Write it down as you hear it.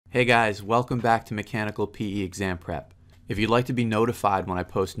Hey guys, welcome back to Mechanical PE Exam Prep. If you'd like to be notified when I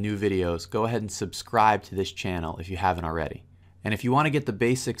post new videos, go ahead and subscribe to this channel if you haven't already. And if you want to get the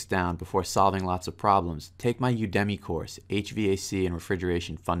basics down before solving lots of problems, take my Udemy course, HVAC and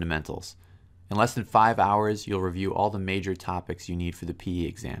Refrigeration Fundamentals. In less than 5 hours, you'll review all the major topics you need for the PE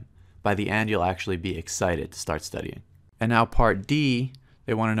exam. By the end, you'll actually be excited to start studying. And now part D,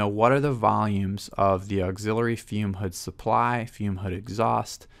 they want to know what are the volumes of the auxiliary fume hood supply, fume hood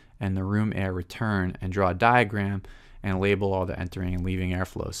exhaust, and the room air return, and draw a diagram and label all the entering and leaving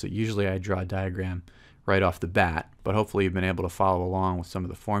airflow. So usually I draw a diagram right off the bat, but hopefully you've been able to follow along with some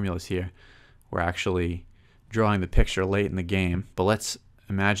of the formulas here. We're actually drawing the picture late in the game, but let's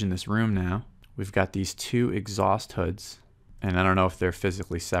imagine this room now. We've got these two exhaust hoods, and I don't know if they're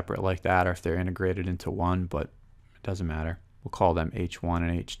physically separate like that or if they're integrated into one, but it doesn't matter. We'll call them H1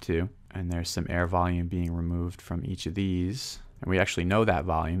 and H2, and there's some air volume being removed from each of these. And we actually know that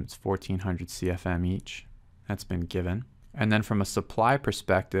volume. It's 1400 CFM each. That's been given. And then from a supply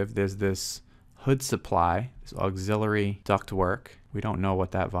perspective, there's this hood supply, this auxiliary ductwork. We don't know what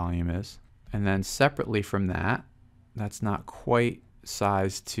that volume is. And then separately from that, that's not quite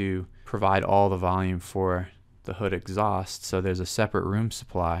sized to provide all the volume for the hood exhaust. So there's a separate room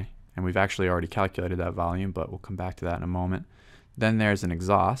supply. And we've actually already calculated that volume, but we'll come back to that in a moment. Then there's an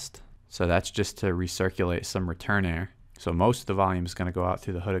exhaust. So that's just to recirculate some return air. So most of the volume is going to go out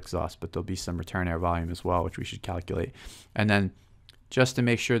through the hood exhaust, but there'll be some return air volume as well, which we should calculate. And then just to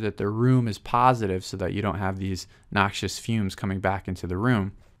make sure that the room is positive so that you don't have these noxious fumes coming back into the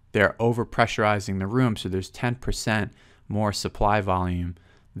room, they're overpressurizing the room, so there's 10% more supply volume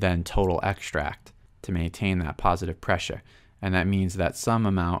than total extract to maintain that positive pressure. And that means that some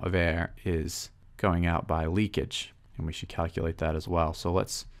amount of air is going out by leakage, and we should calculate that as well. So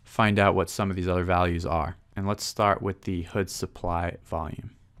let's find out what some of these other values are. And let's start with the hood supply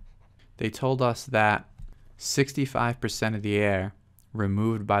volume. They told us that 65% of the air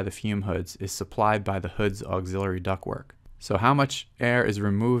removed by the fume hoods is supplied by the hood's auxiliary ductwork. So how much air is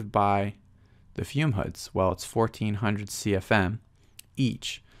removed by the fume hoods? Well, it's 1400 CFM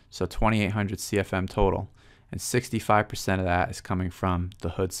each, so 2800 CFM total, and 65% of that is coming from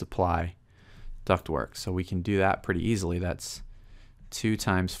the hood supply ductwork. So we can do that pretty easily. That's 2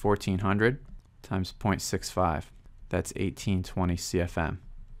 times 1400 times 0.65. That's 1820 CFM.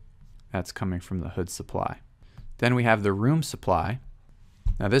 That's coming from the hood supply. Then we have the room supply.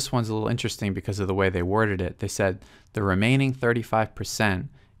 Now this one's a little interesting because of the way they worded it. They said the remaining 35%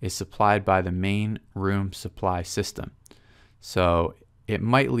 is supplied by the main room supply system. So it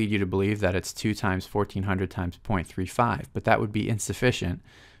might lead you to believe that it's 2 times 1400 times 0.35, but that would be insufficient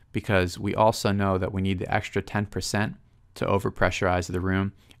because we also know that we need the extra 10% to overpressurize the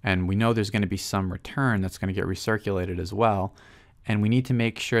room, and we know there's going to be some return that's going to get recirculated as well, and we need to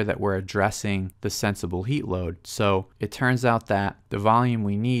make sure that we're addressing the sensible heat load. So it turns out that the volume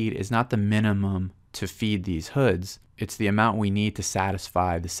we need is not the minimum to feed these hoods, it's the amount we need to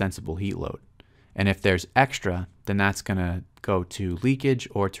satisfy the sensible heat load. And if there's extra, then that's going to go to leakage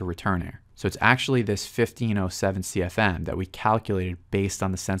or to return air. So it's actually this 1507 CFM that we calculated based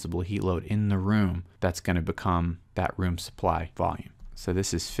on the sensible heat load in the room that's going to become that room supply volume. So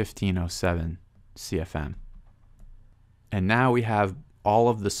this is 1507 CFM. And now we have all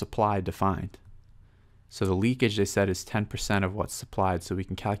of the supply defined. So the leakage, they said, is 10% of what's supplied, so we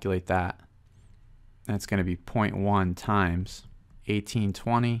can calculate that. And it's going to be 0.1 times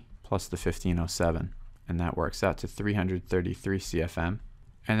 1820 plus the 1507. And that works out to 333 CFM.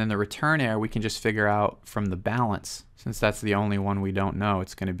 And then the return air, we can just figure out from the balance. Since that's the only one we don't know,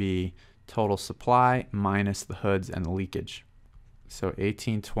 it's going to be total supply minus the hoods and the leakage. So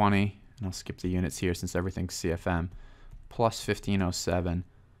 1820, and I'll skip the units here since everything's CFM, plus 1507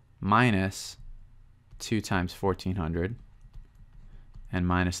 minus 2 times 1400 and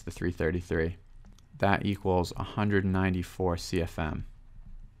minus the 333. That equals 194 CFM.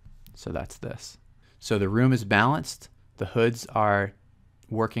 So that's this. So the room is balanced. The hoods are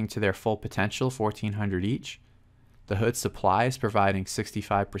working to their full potential, 1400 each. The hood supply is providing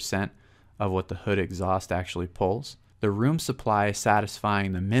 65% of what the hood exhaust actually pulls. The room supply is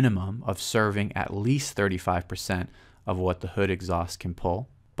satisfying the minimum of serving at least 35% of what the hood exhaust can pull,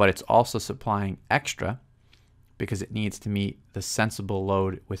 but it's also supplying extra because it needs to meet the sensible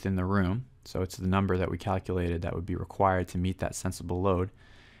load within the room. So it's the number that we calculated that would be required to meet that sensible load.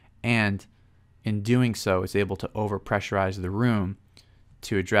 And in doing so, it's able to overpressurize the room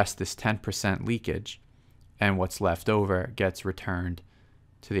to address this 10% leakage, and what's left over gets returned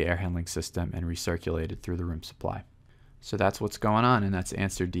to the air handling system and recirculated through the room supply. So that's what's going on, and that's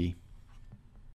answer D.